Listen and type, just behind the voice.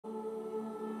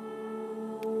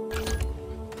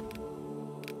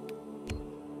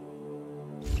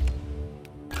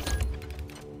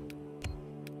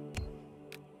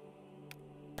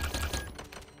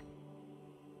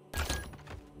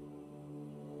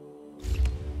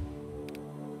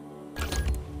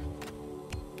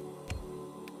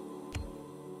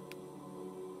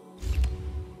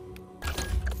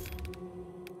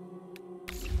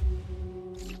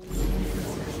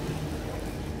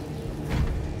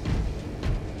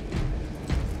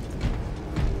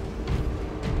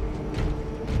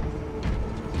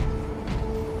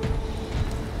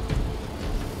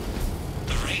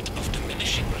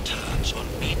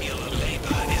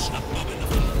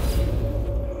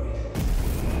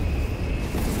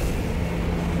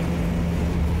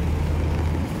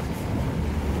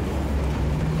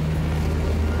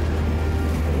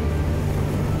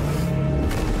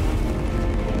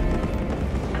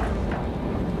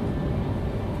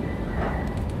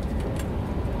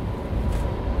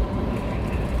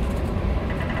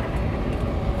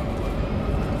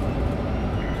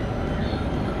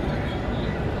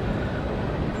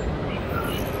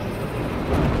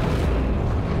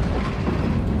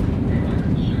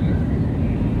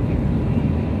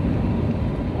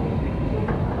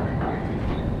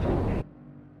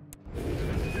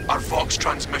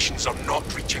transmissions are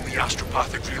not reaching the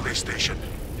astropathic relay station.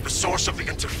 The source of the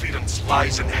interference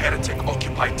lies in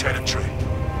heretic-occupied territory.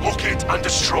 Locate and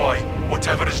destroy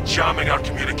whatever is jamming our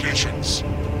communications.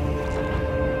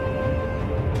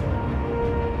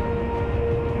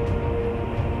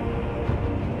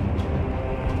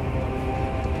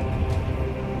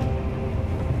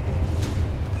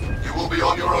 You will be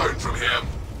on your own from here.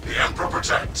 The Emperor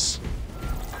protects.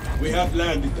 We have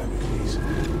landed, Damocles.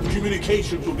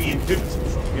 Communications will be inhibited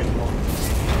from here on.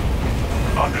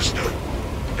 Understood.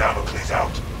 Damocles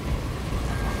out.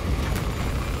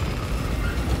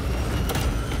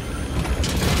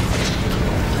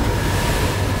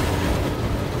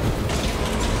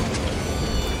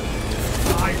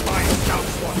 Sci-Fi scout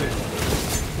spotted.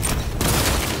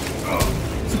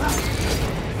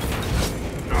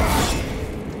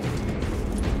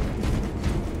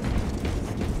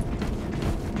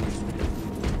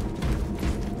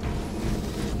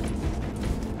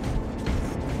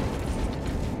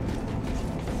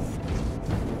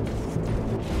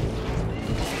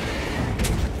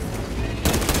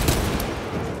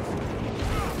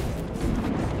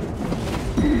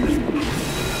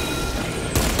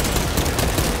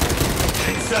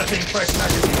 Inserting fresh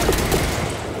magazine.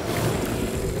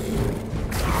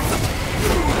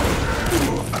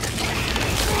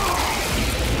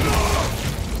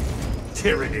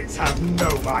 Tyranids have no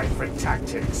mind for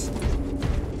tactics.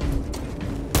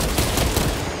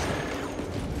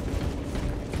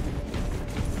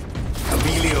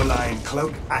 Chameleoline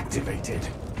cloak activated.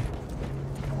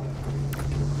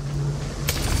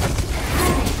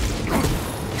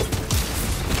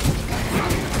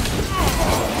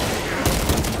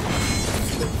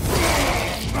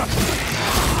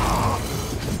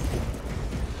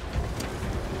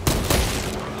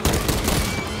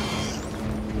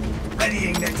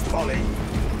 Readying next volley.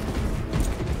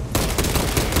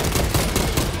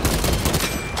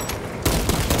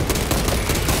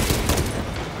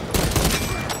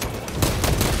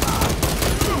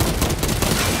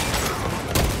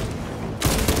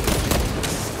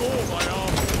 Score by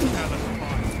arms and cannon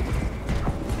fire.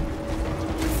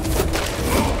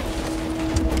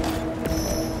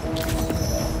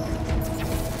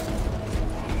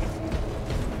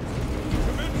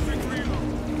 Commencing reload.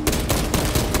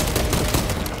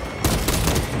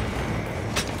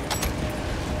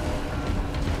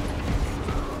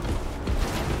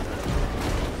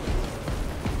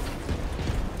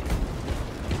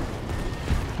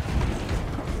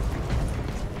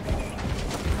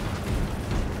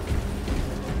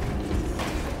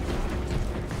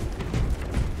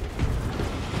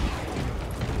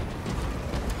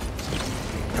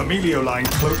 Chameleoline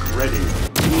cloak ready.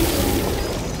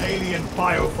 Alien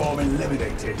bioform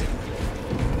eliminated.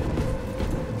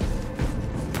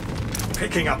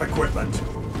 Picking up equipment.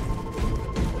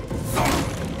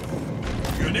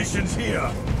 Munitions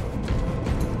here.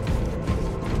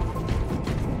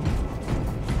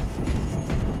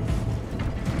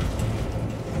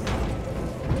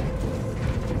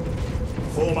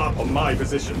 Form up on my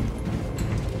position.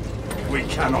 We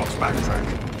cannot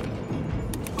backtrack.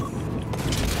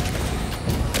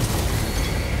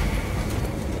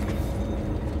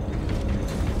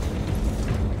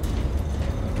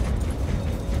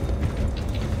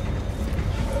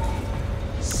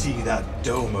 See that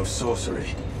dome of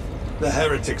sorcery? The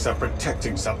heretics are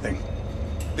protecting something.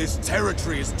 This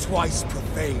territory is twice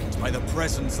profaned by the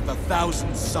presence of the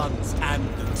Thousand Suns and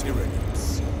the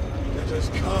Tyranids. Let us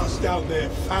cast down their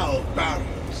foul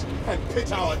barriers and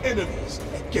pit our enemies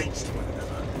against one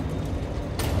another.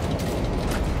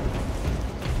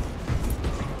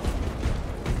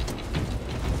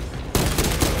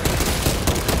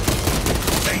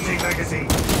 Changing magazine.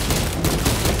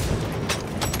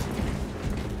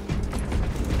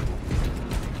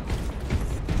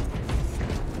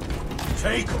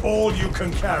 Take all you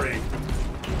can carry.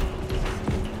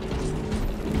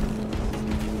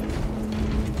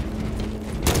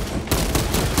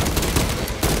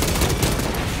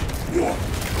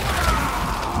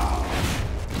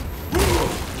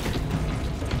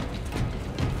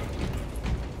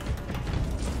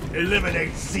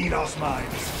 Eliminate Xenos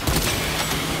mines.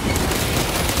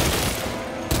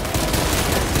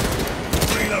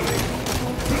 Reloading.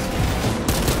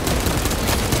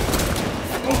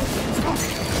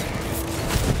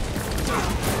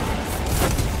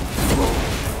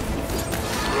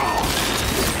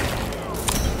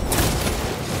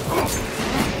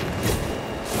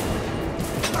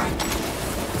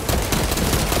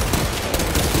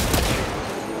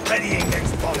 Readying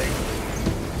next volley.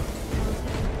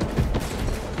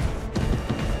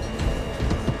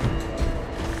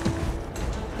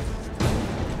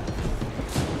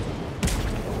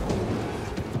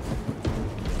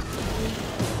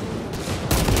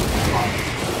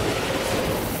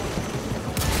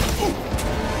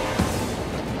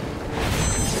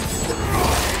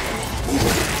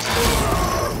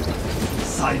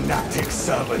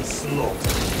 and slaughter.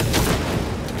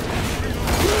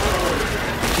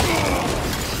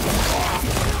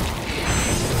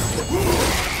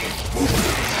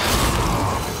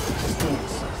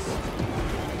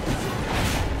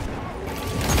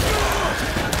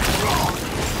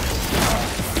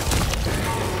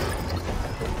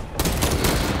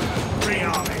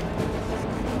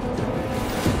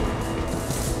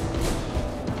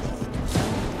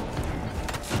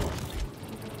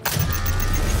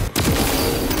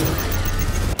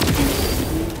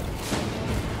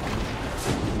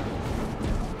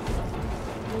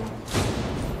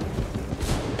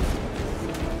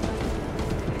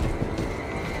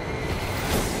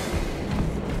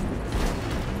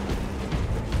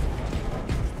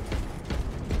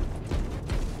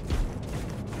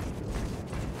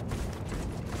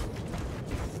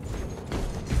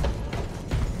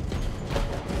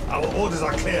 Our orders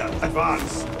are clear.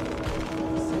 Advance.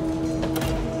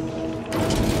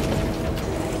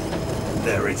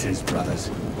 There it is, brothers.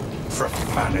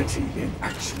 Profanity in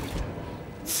action.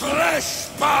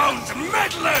 Flesh-bound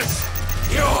meddlers!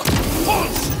 Your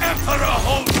false emperor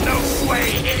holds no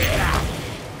sway here!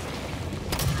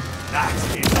 That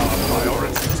is our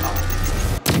priority target.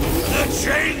 The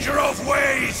changer of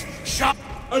ways shall...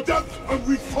 Adapt and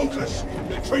refocus!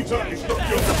 The traitor is not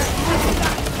your...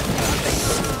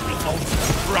 The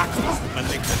ultimate brackles of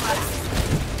malignant.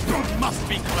 Must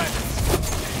be cleansed.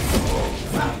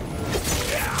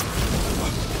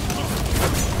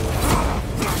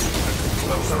 The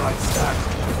closer I stand,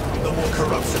 the more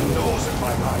corruption gnaws at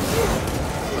my mind.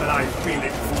 And I feel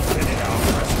it deepen in our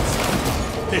presence.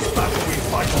 This battle we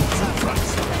fight on two fronts,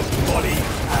 body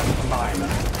and mind.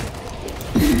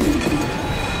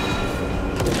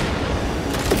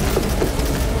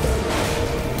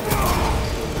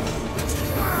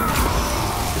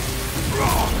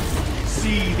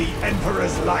 See the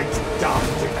Emperor's light dark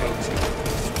devoted.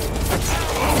 The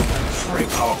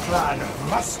trick our plan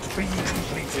must be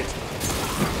completed.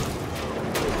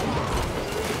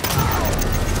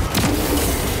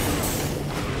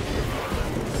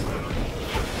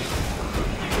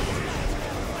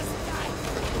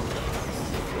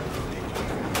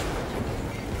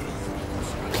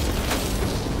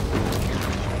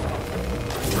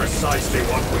 Precisely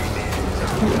what we need.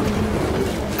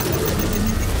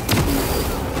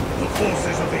 The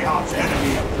forces of the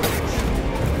arch-enemy approach.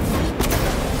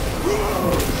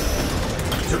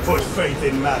 To put faith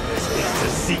in madness is to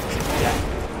seek death.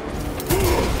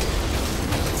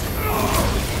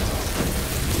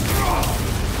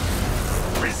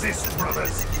 Resist,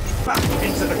 brothers! Back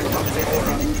into the corrupting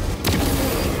aura!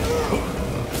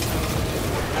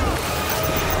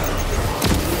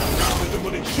 The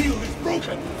demonic shield is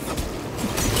broken!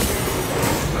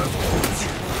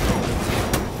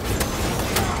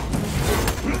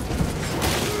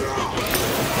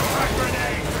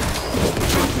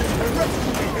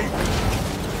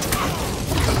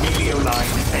 Emilio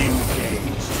line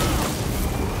engaged.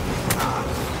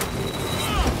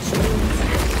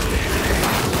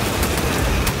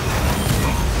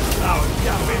 Our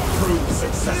gambit proved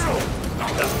successful.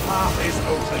 The path is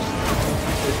open.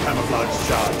 With camouflage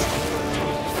charge.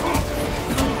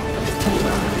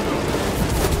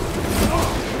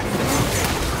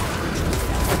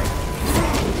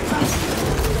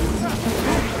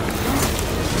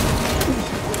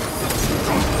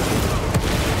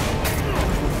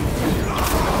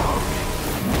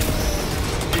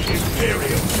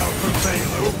 Imperium shall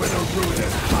prevail over the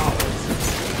ruinous powers.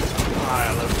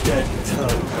 Isle of dead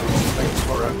turncoats waits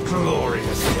for a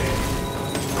glorious day.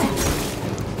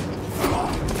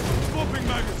 Swapping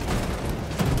magazine.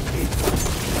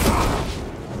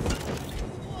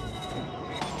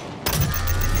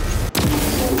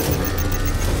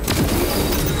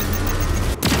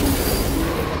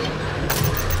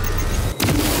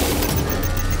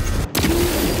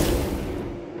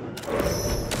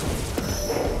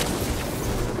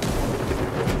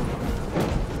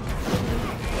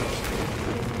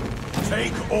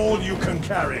 Take all you can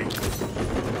carry.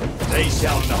 They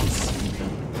shall not see me.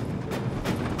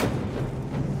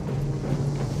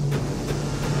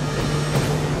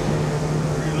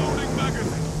 Reloading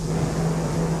magazine.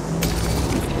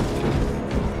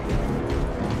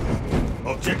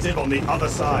 Objective on the other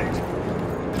side.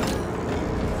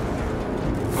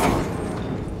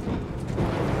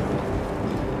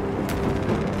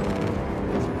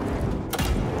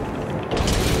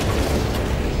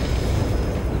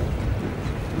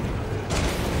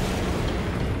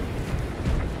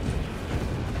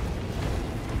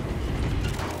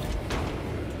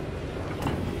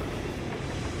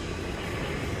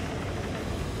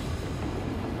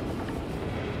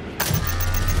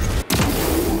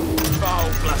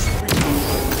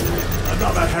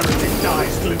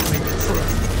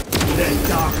 Their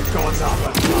dark gods are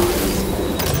baptized.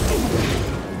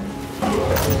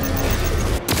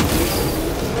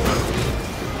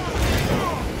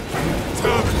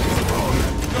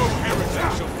 No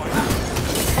heretic shall fight.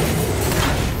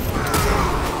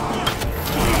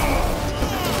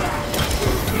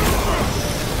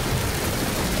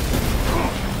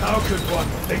 How could one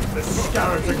think the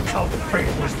Skeleton cult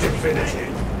fate was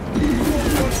definitive?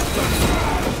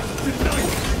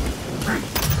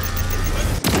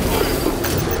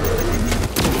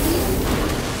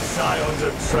 Scions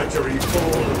of treachery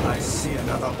fall. I see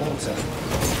another altar.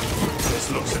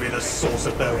 This looks to be the source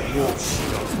of their war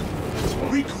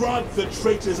shield. We grant the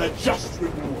traitors a just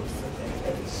reward for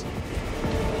their heresy.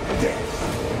 Death.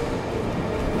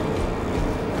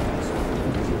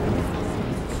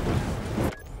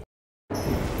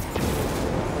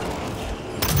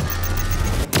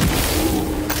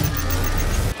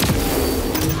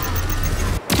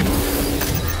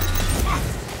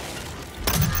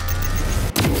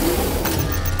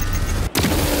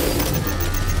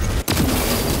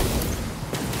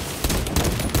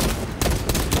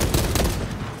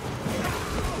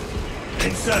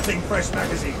 Inserting fresh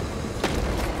magazine.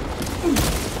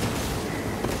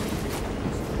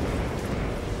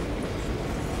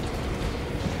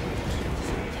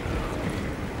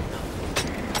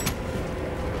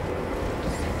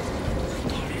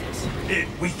 It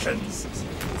weakens.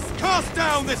 Cast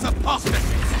down this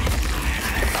apostasy!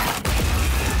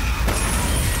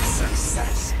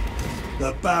 Success.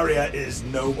 The barrier is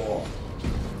no more.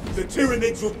 The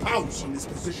Tyranids will pounce on this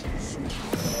position soon.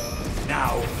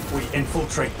 Now we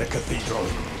infiltrate the cathedral.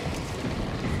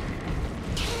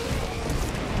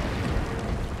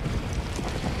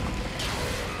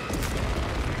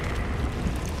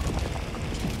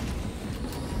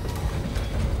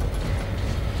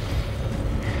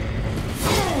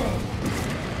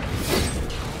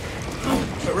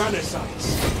 Tyranicides.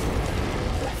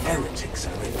 The heretics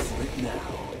are in for it now.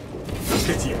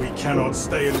 Pity we cannot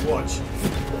stay and watch.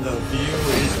 The view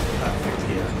is perfect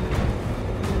here.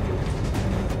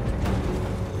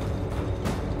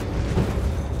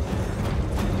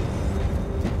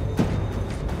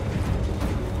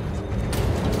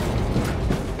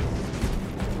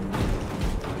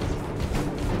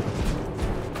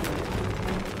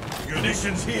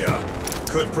 Munitions here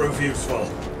could prove useful.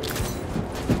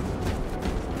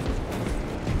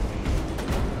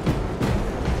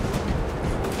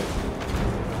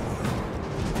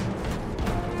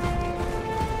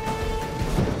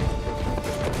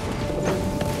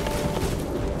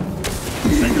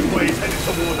 Second wave headed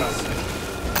toward us.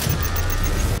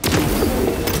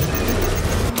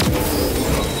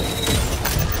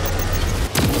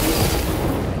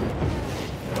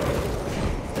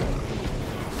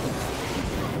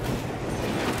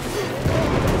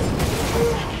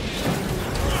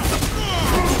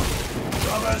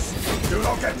 Brothers, do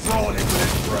not get drawn into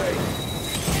this fray.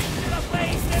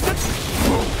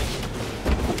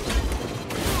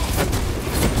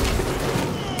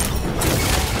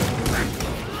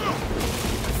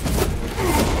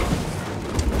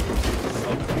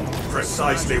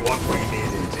 Precisely what we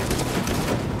needed.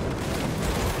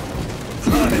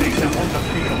 Terminator on the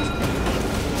field.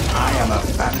 I am a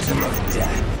phantom of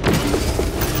death.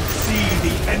 See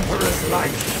the Emperor's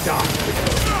light dark below.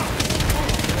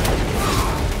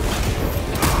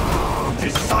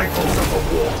 Disciples of the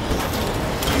war.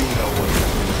 You know what it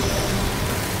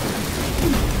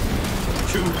is.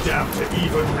 Too damned to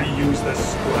even reuse the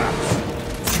scraps.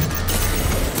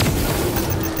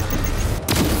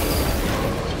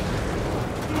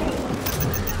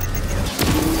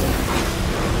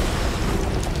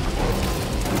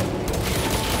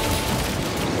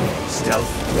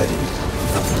 Stealth ready.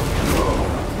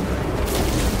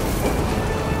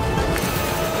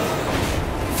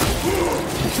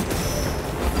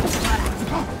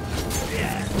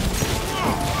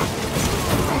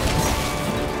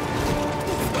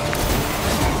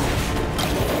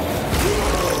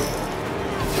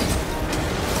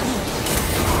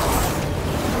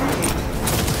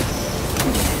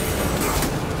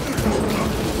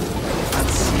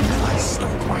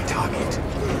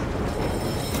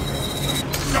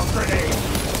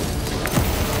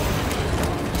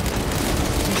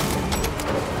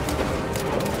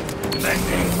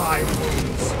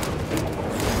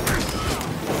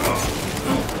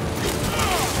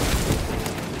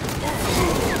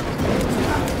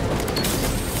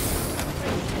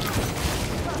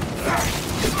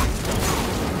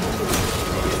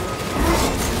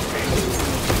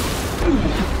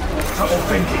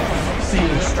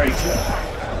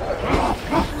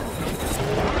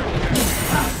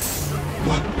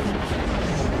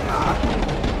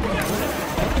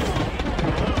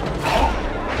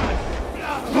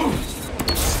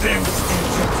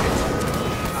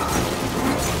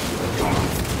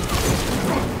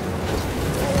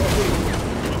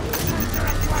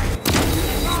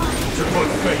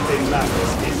 faith in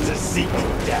madness is to seek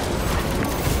death.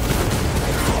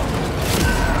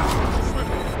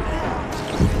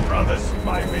 Brothers,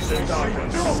 my vision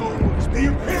darkens. No! The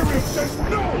Imperium says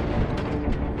no!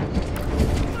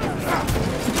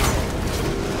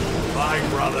 My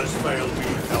brothers fail me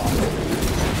not.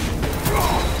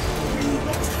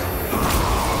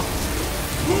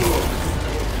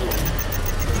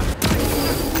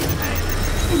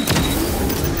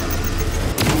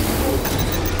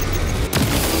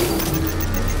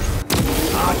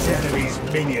 Arch enemy's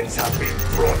minions have been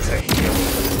brought to heel.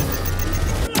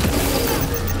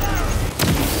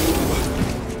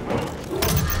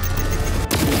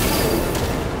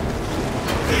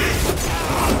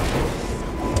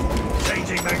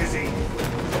 Changing magazine.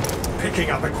 Picking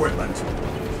up equipment.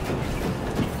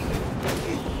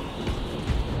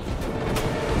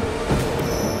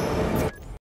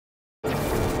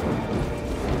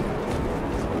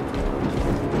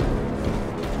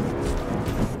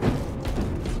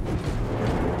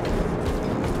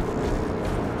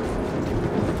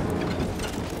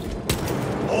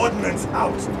 Ordnance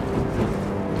out!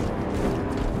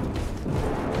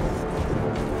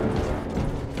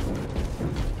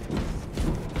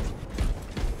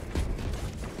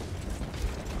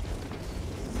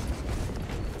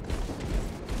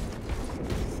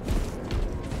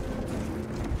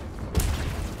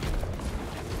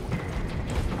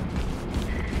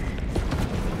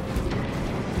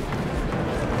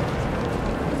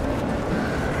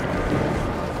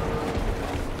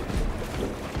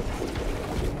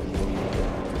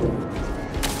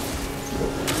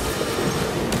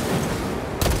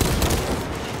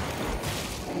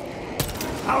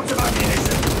 Out of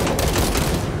ammunition!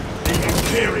 The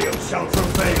Imperium shall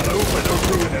prevail over the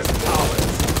ruinous powers.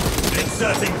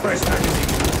 Inserting fresh magazine.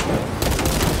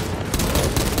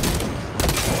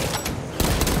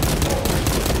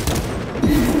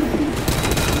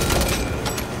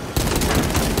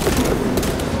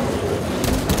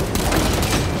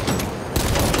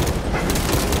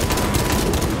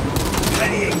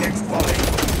 Readying next volley.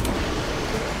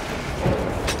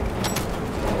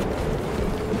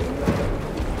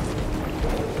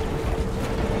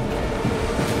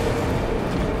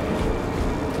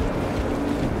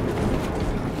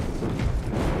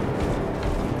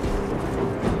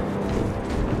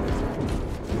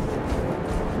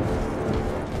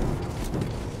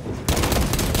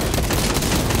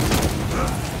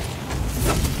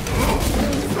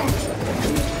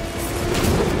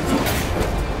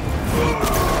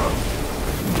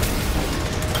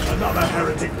 Another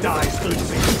heretic dies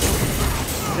losing.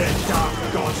 Their dark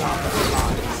gods are their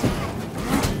lives.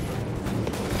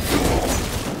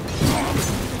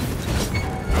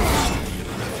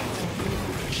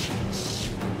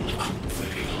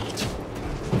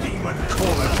 Demon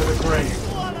caller to the grave.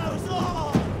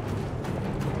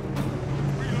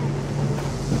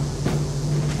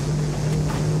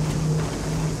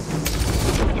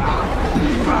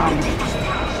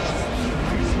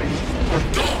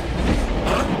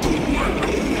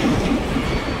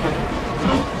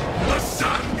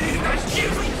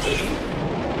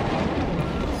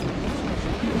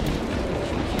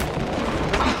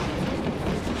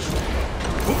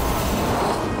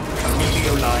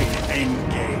 Line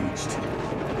engaged.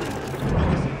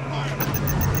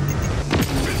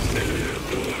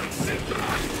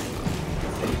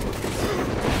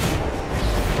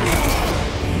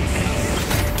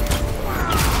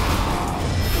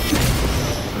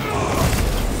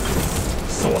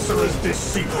 Sorcerer's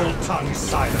deceitful tongue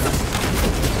silenced.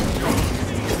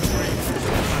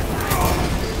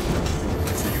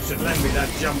 You should lend me that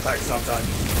jump pack sometime.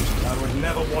 I would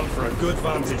never want for a good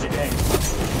vantage again.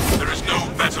 There is no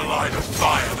better line of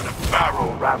fire than a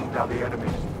barrel rammed down the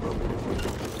enemy's throat.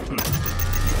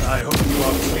 I hope you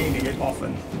are cleaning it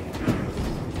often.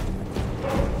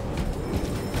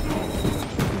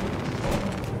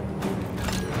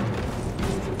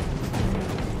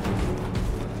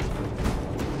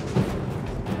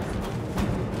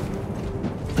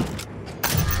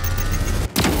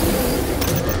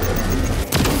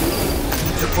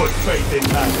 To put faith in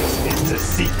madness is to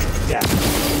seek death.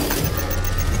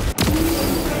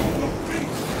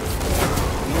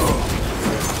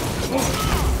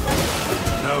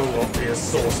 No obvious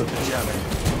source of the jamming.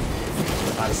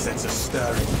 I sense a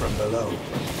stirring from below.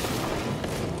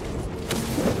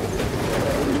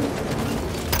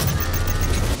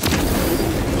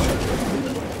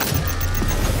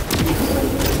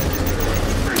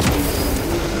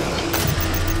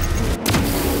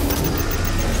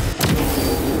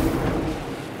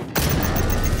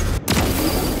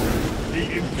 The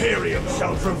Imperium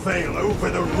shall prevail over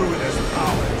the ruinous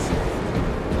powers.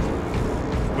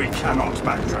 cannot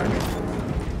backtrack.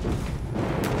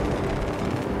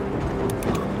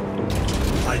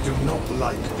 I do not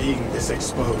like being this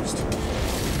exposed.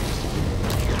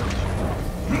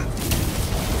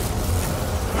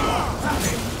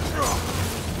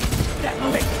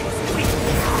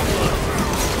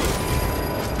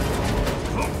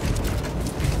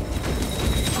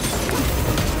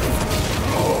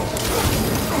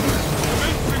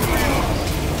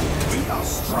 We are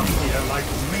strung here like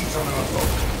meat on a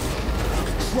hook.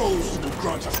 Controls will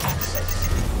grant us access.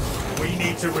 We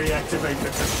need to reactivate the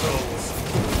controls.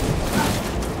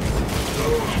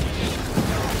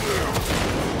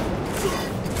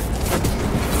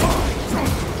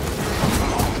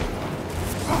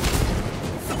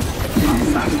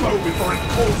 Fast move before it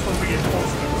calls for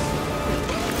reinforcements.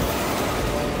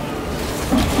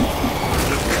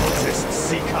 The cultists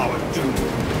seek our doom.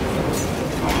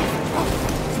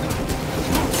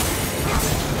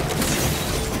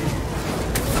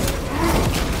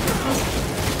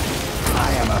 I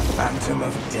am a phantom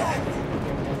of death.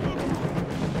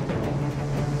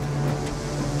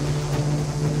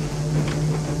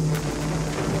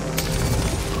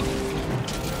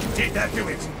 Did that do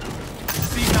it?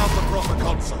 See now the proper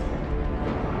console.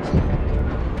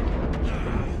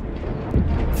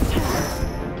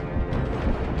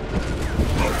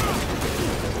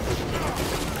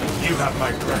 You have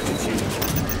my gratitude.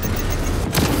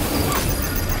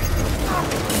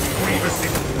 Grievous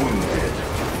is wounded.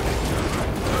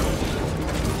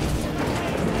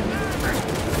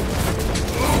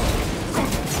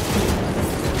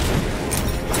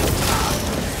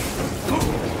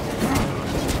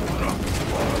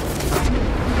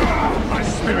 My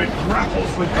spirit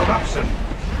grapples with corruption.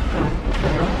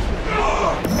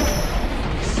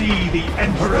 See the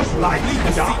Emperor's light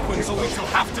dark. Sequence or we shall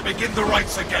have to begin the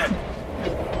rites again.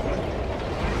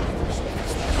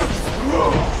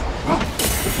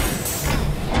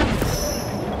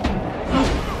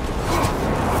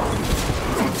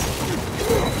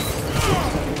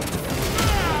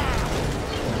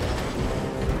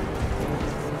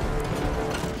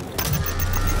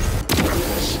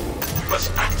 We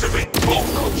must activate both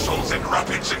consoles in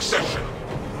rapid succession.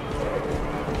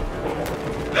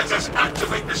 Let us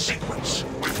activate the sequence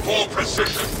with more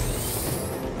precision.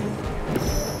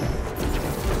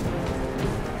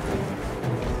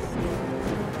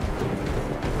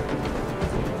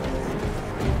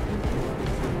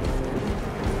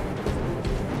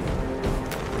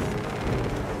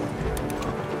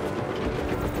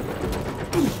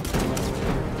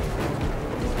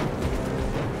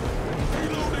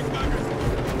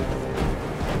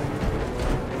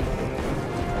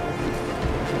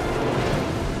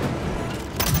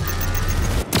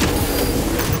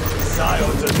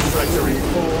 Silence and treachery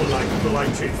fall like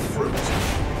blighted fruit.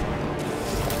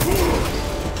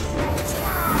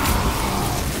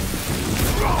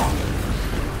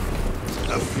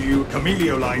 A few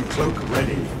Camelioline cloak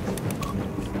ready.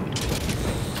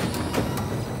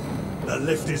 The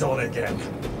lift is on again.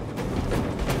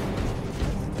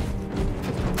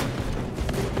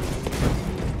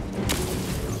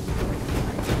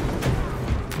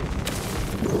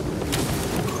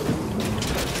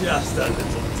 Just a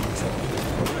little detail.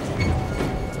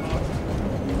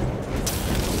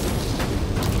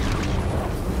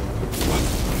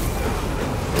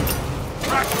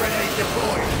 Crack grenade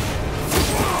deployed.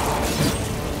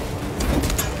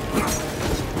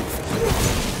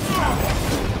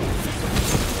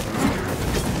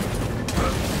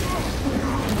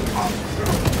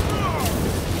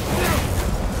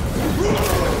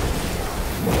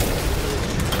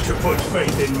 To put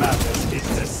faith in madness is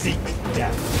to seek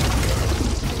death.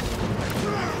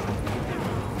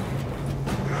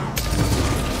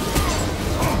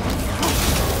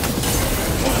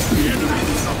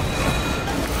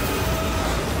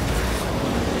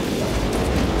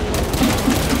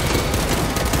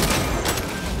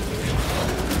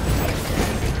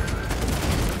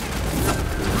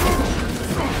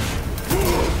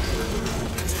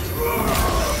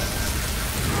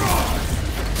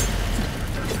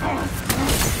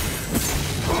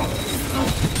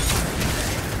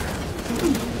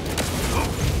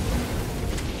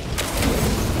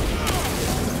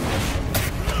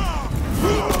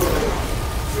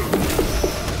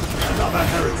 Another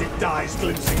heretic dies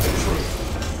glimpsing the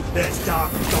truth. There's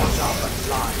dark gods out that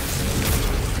lies.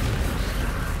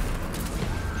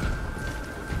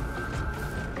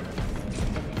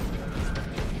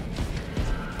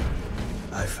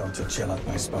 I felt a chill up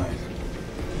my spine.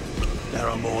 There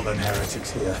are more than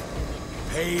heretics here.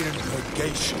 Pain and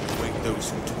purgation await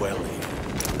those who dwell here.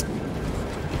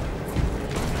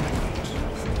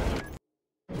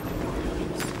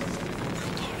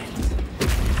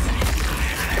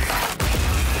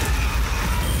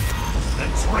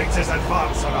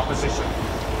 advance on our position.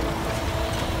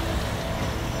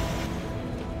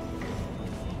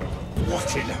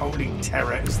 What in holy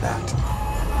terror is that?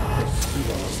 It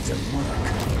feels demonic.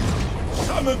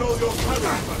 Summon all your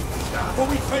courage, for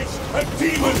we face a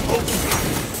demon altar!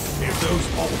 If those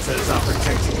altars are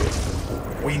protecting it,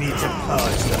 we need to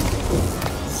purge them.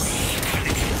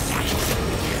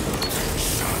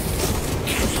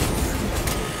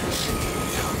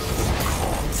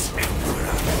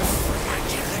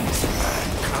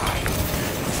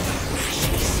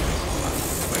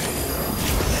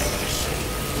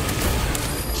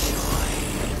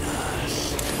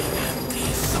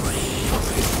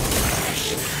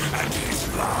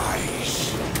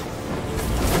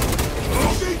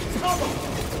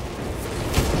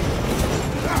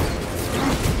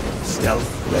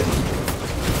 Stealth ready.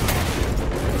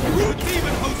 The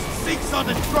demon host seeks our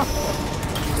destruction!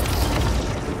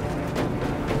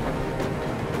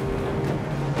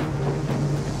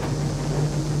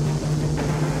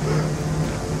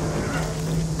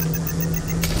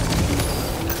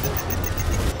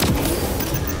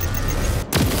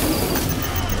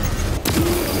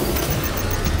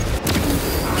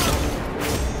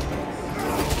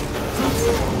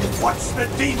 What's the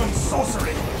demon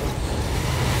sorcery?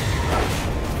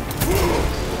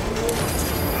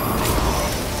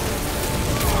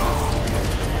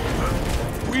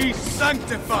 We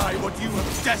sanctify what you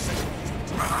have desecrated.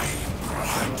 My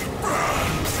blood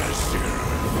burns as you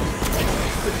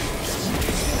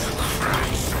the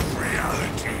cracks of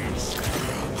realities.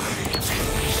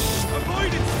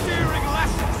 Avoid its searing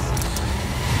lashes!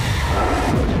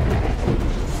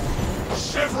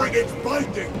 Severing its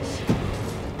bindings!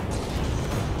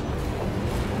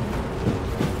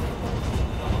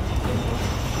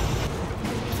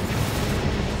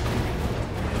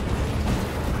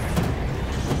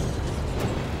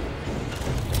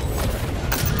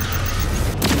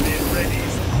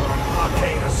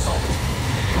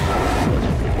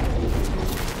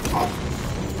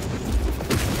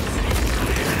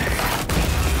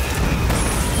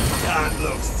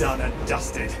 Done and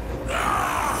dusted.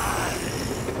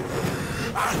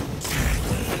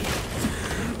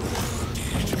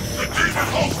 The demon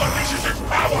host unleashes its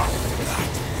power! That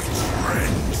which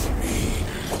rends me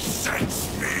sets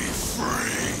me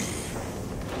free!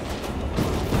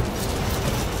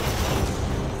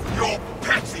 Your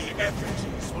petty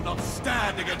effigies will not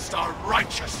stand against our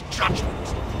righteous judgment!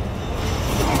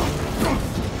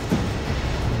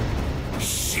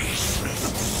 Ceaseless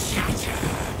shatter!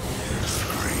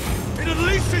 It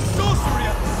unleashes sorcery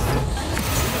at us! We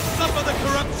must suffer the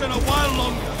corruption a while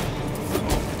longer!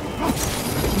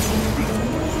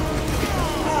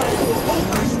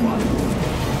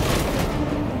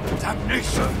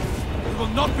 Damnation! We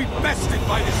will not be bested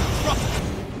by this atrocity!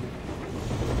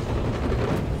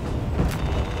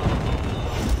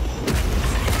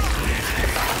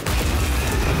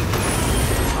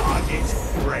 Target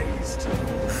raised.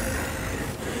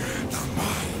 The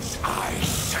mind's eye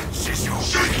senses your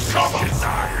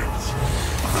desires.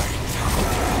 My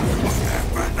tower of their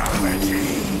banality.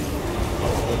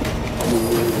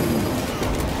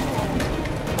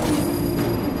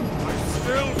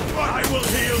 I will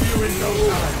heal you in no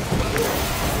time.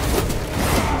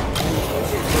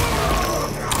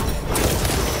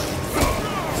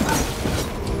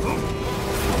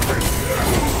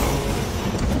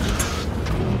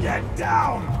 Get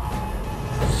down.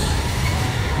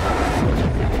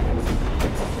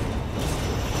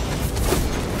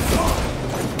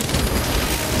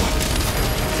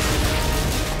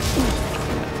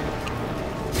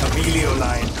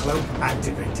 Line cloak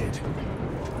activated.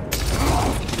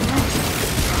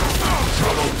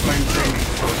 Trouble maintaining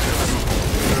focus.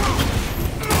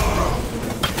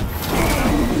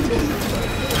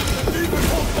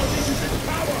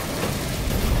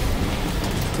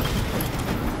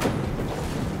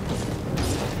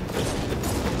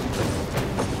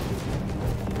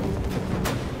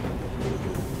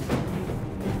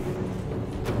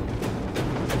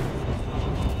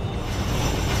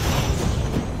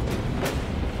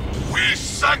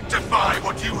 Sanctify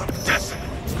what you have desecrated.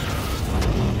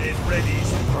 It readies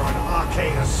for an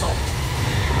arcane assault.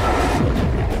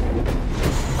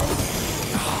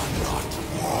 We are not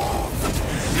warm.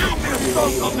 You will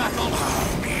assault on that altar!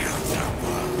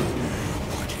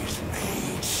 What is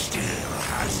made still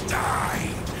has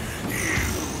died. You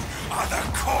are the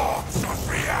corpse of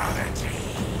reality.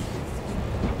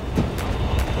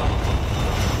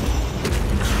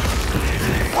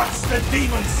 What's the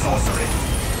demon sorcery?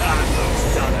 That looks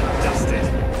done and dusted.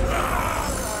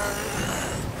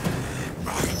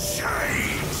 My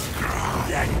chains cry.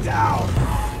 Get down.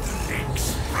 The link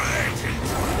spread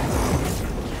into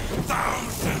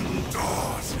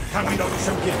Can we not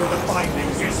choke it with the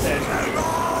bindings instead?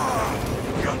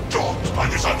 We are dogged by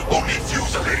this unholy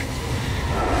fusilade!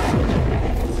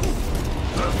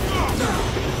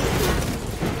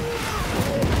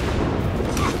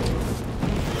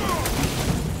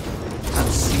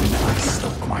 I've seen I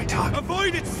struck my target.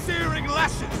 Avoid its searing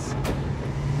lashes!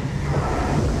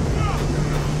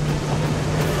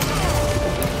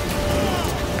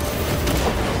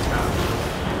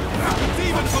 The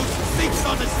demon host seeks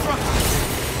our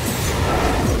destruction!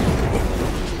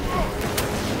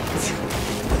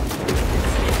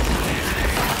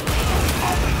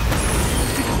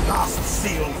 Last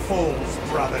seal falls,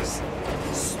 brothers.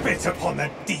 Spit upon the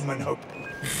demon hope.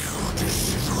 You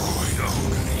destroyed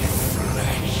only